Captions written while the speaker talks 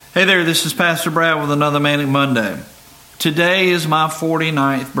Hey there, this is Pastor Brad with another Manic Monday. Today is my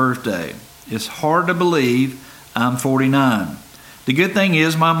 49th birthday. It's hard to believe I'm 49. The good thing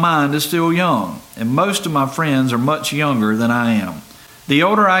is my mind is still young, and most of my friends are much younger than I am. The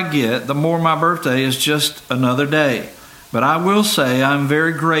older I get, the more my birthday is just another day. But I will say I'm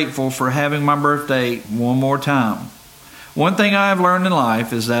very grateful for having my birthday one more time. One thing I have learned in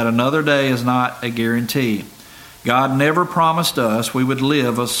life is that another day is not a guarantee. God never promised us we would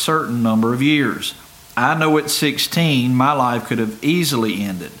live a certain number of years. I know at 16 my life could have easily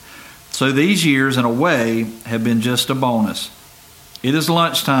ended. So these years, in a way, have been just a bonus. It is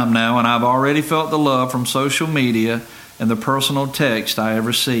lunchtime now, and I've already felt the love from social media and the personal text I have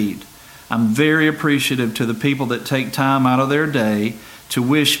received. I'm very appreciative to the people that take time out of their day to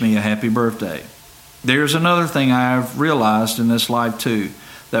wish me a happy birthday. There's another thing I have realized in this life too,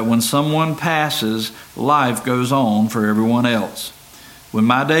 that when someone passes, life goes on for everyone else. When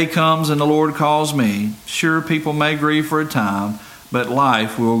my day comes and the Lord calls me, sure, people may grieve for a time, but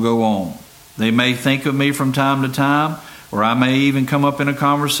life will go on. They may think of me from time to time, or I may even come up in a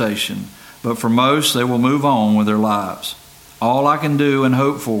conversation, but for most, they will move on with their lives. All I can do and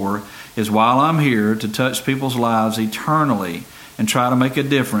hope for is while I'm here to touch people's lives eternally and try to make a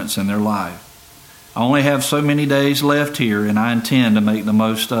difference in their life. I only have so many days left here, and I intend to make the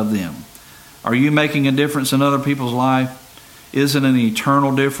most of them. Are you making a difference in other people's life? Is it an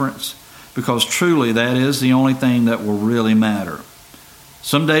eternal difference? Because truly that is the only thing that will really matter.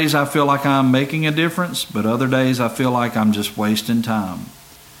 Some days I feel like I'm making a difference, but other days I feel like I'm just wasting time.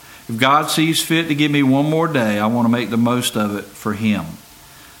 If God sees fit to give me one more day, I want to make the most of it for Him.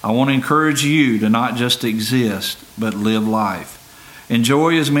 I want to encourage you to not just exist, but live life.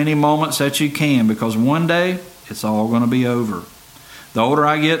 Enjoy as many moments that you can, because one day it's all going to be over. The older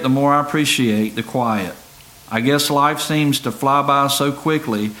I get, the more I appreciate the quiet. I guess life seems to fly by so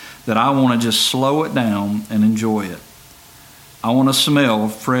quickly that I want to just slow it down and enjoy it. I want to smell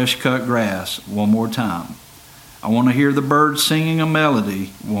fresh cut grass one more time. I want to hear the birds singing a melody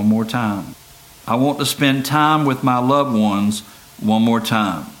one more time. I want to spend time with my loved ones one more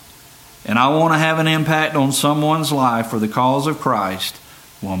time. And I want to have an impact on someone's life for the cause of Christ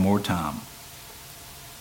one more time.